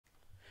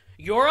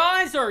Your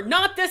eyes are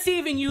not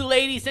deceiving you,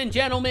 ladies and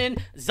gentlemen.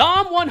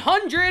 Zom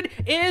 100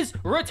 is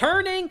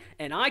returning,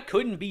 and I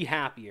couldn't be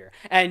happier.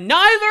 And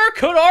neither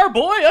could our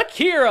boy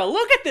Akira.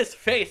 Look at this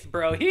face,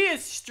 bro. He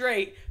is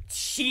straight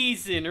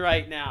cheesing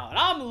right now, and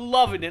I'm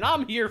loving it.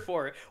 I'm here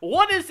for it.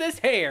 What is this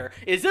hair?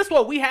 Is this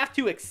what we have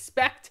to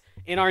expect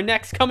in our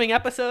next coming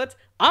episodes?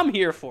 I'm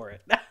here for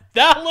it.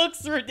 That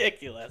looks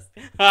ridiculous.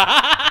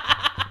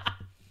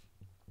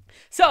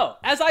 So,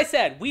 as I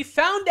said, we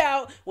found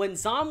out when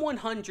Zom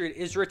 100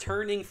 is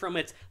returning from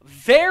its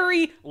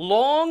very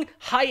long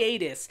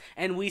hiatus,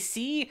 and we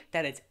see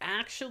that it's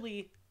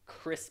actually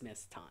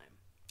Christmas time.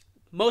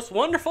 Most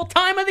wonderful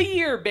time of the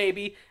year,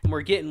 baby, and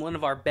we're getting one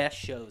of our best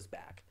shows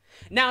back.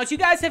 Now, as you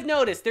guys have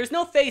noticed, there's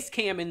no face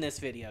cam in this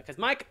video, because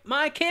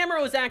my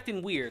camera was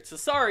acting weird, so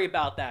sorry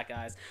about that,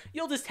 guys.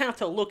 You'll just have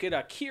to look at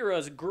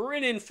Akira's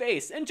grinning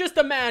face, and just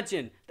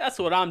imagine that's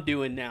what I'm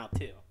doing now,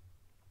 too.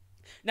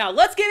 Now,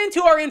 let's get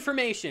into our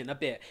information a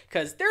bit,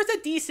 because there's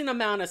a decent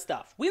amount of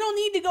stuff. We don't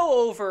need to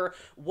go over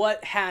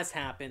what has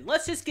happened.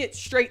 Let's just get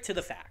straight to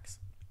the facts.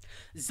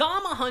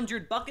 Zom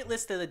 100 Bucket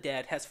List of the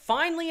Dead has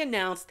finally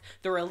announced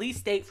the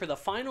release date for the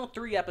final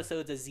 3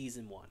 episodes of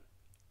Season 1.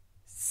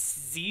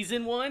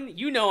 Season 1?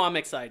 You know I'm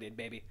excited,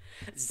 baby.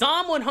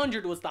 Zom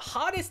 100 was the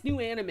hottest new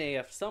anime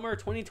of summer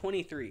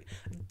 2023.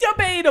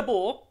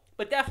 Debatable,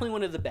 but definitely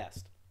one of the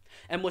best.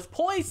 And was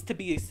poised to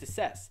be a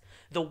success.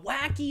 The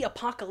wacky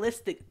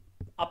apocalyptic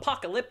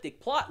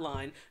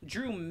plotline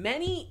drew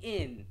many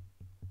in,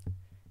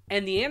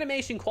 and the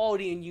animation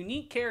quality and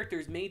unique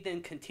characters made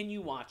them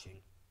continue watching.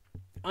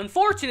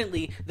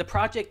 Unfortunately, the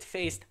project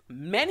faced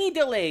many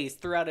delays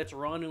throughout its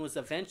run and was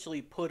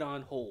eventually put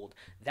on hold.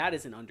 That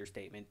is an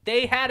understatement.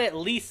 They had at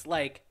least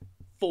like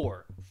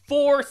four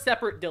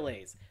separate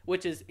delays,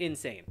 which is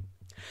insane.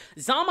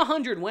 Zom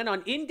 100 went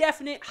on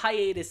indefinite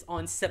hiatus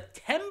on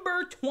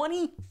September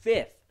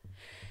 25th.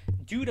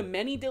 Due to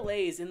many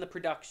delays in the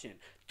production,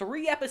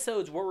 3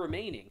 episodes were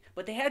remaining,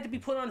 but they had to be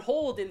put on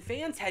hold and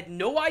fans had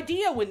no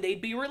idea when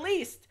they'd be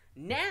released.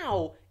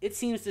 Now, it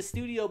seems the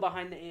studio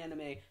behind the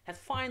anime has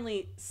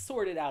finally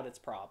sorted out its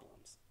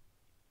problems.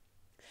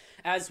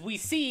 As we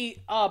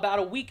see about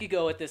a week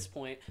ago at this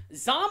point,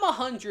 Zom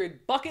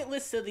 100 Bucket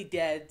List of the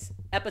Dead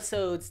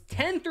episodes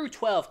 10 through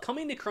 12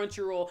 coming to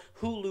Crunchyroll,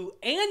 Hulu,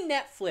 and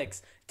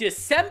Netflix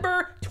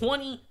December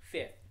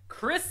 25th,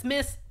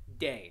 Christmas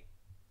Day.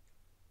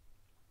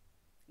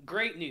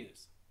 Great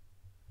news.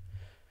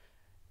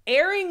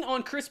 Airing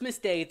on Christmas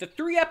Day, the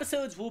 3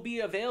 episodes will be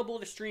available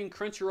to stream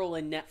Crunchyroll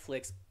and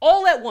Netflix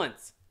all at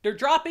once. They're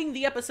dropping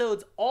the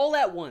episodes all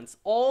at once,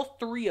 all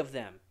 3 of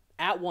them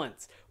at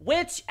once,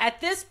 which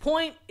at this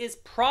point is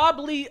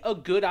probably a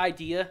good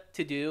idea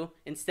to do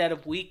instead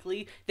of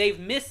weekly. They've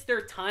missed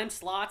their time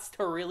slots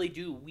to really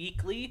do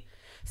weekly,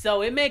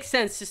 so it makes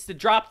sense just to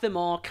drop them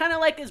all, kind of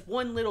like as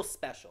one little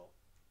special.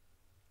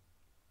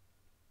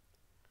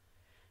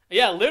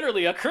 Yeah,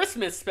 literally a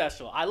Christmas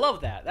special. I love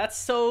that. That's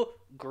so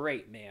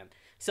great, man.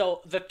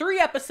 So the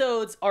 3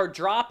 episodes are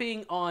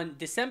dropping on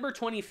December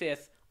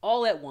 25th,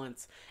 all at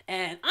once.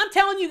 And I'm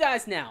telling you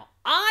guys now,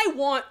 I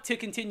want to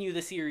continue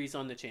the series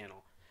on the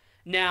channel.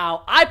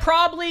 Now, I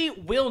probably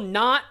will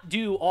not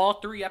do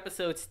all 3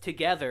 episodes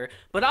together,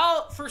 but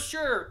I'll for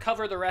sure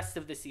cover the rest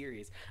of the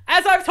series.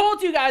 As I've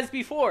told you guys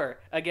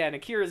before, again,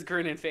 Akira's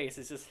grinning face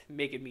is just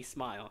making me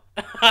smile.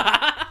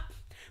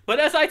 But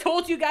as I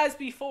told you guys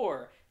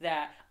before,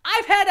 that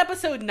I've had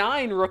episode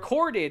 9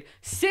 recorded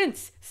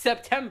since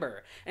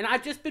September, and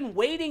I've just been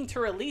waiting to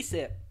release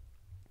it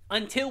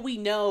until we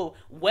know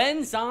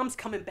when Zom's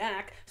coming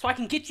back so I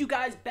can get you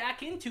guys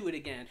back into it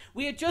again.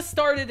 We had just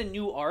started a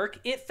new arc.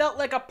 It felt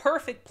like a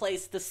perfect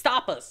place to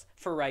stop us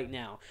for right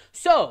now.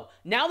 So,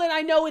 now that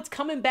I know it's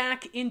coming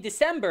back in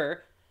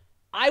December,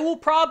 I will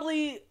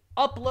probably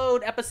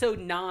upload episode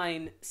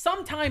 9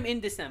 sometime in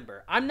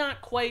December. I'm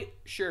not quite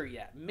sure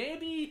yet.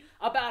 Maybe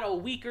about a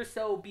week or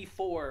so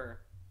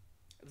before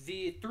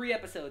the 3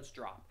 episodes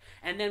drop.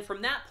 And then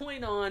from that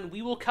point on,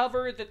 we will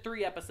cover the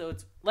 3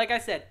 episodes, like I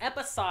said,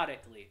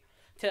 episodically,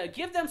 to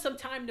give them some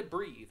time to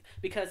breathe.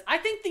 Because I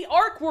think the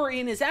arc we're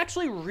in is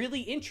actually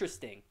really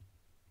interesting.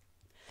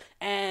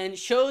 And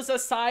shows a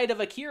side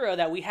of Akira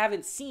that we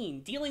haven't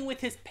seen, dealing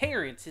with his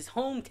parents, his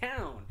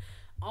hometown,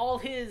 all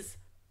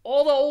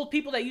the old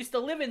people that used to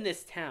live in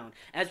this town,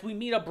 as we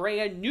meet a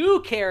brand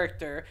new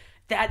character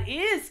that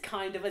is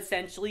kind of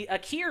essentially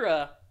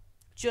Akira,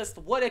 just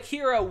what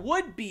Akira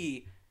would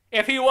be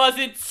if he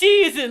wasn't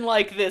cheesing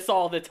like this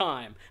all the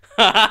time.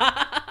 And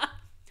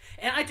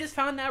I just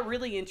found that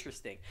really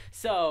interesting.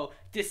 So,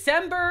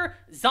 December,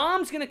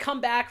 Zom's going to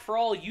come back for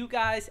all you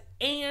guys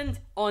and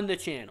on the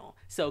channel.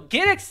 So,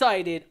 get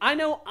excited. I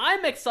know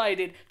I'm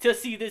excited to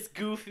see this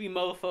goofy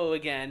mofo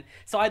again.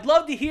 So, I'd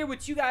love to hear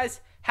what you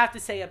guys have to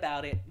say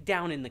about it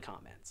down in the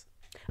comments.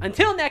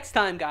 Until next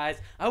time, guys,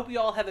 I hope you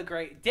all have a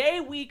great day,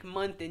 week,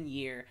 month, and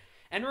year.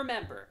 And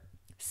remember,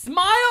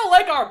 smile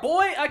like our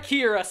boy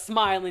Akira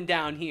smiling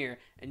down here,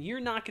 and you're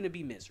not going to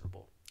be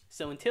miserable.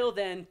 So until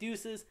then,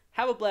 deuces,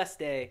 have a blessed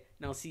day,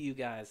 and I'll see you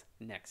guys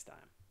next time.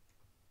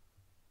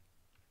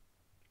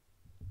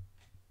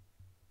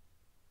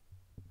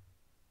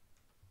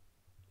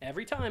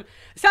 Every time.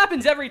 This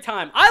happens every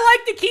time. I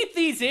like to keep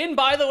these in,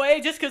 by the way,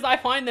 just because I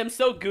find them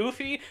so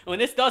goofy. When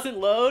this doesn't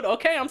load,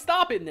 okay, I'm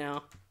stopping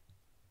now.